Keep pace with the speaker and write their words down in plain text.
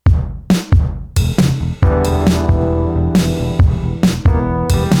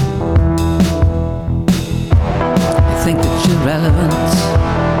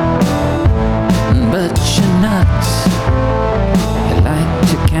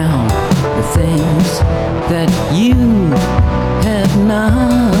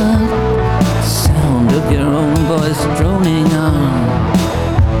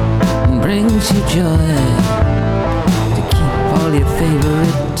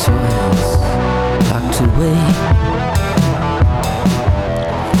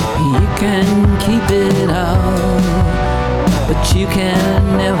you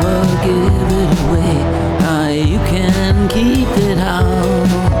can never give it away. You can keep it all,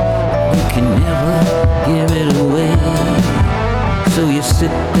 you can never give it away. So you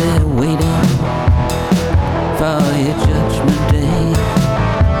sit there waiting for your judgment day.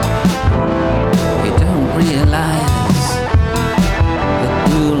 You don't realize that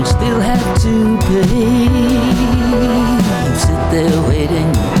you'll still have to pay. You sit there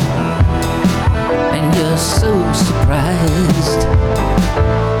waiting and you're so surprised,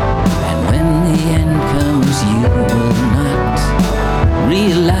 and when the end comes you will not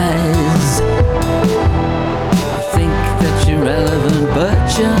realize. You think that you're relevant but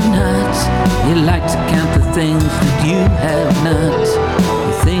you're not. You like to count the things that you have not.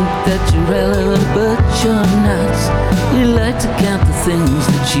 You think that you're relevant but you're not. You like to count the things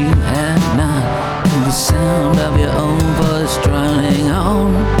that you have not. And the sound of your own voice droning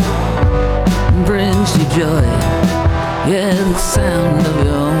on brings you joy. Yeah, the sound of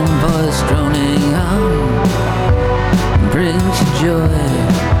your own voice droning on brings you joy.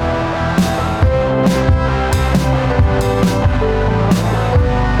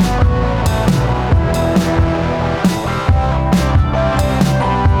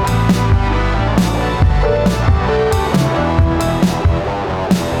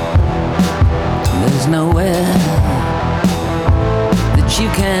 There's nowhere that you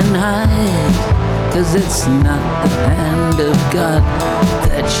can hide, 'cause it's not the hand of God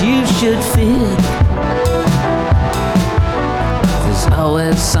that you should fear. There's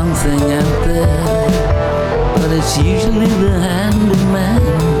always something out there, but it's usually the hand of man.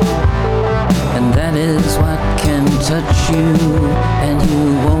 And that is what can touch you and you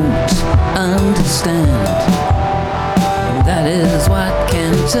won't understand. That is what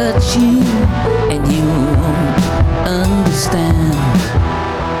can touch you and you won't understand.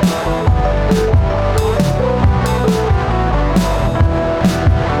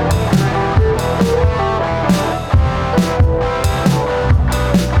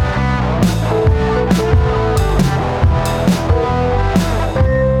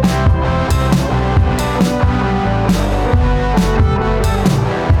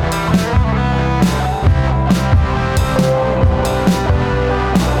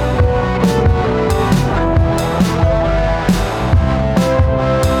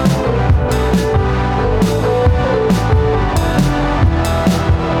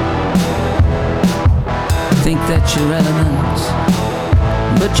 Think that you're relevant,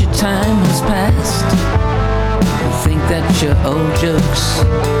 but your time has passed. You think that your old jokes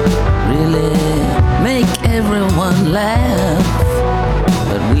really make everyone laugh,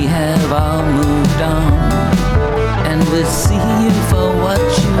 but we have all moved on, and we see you for what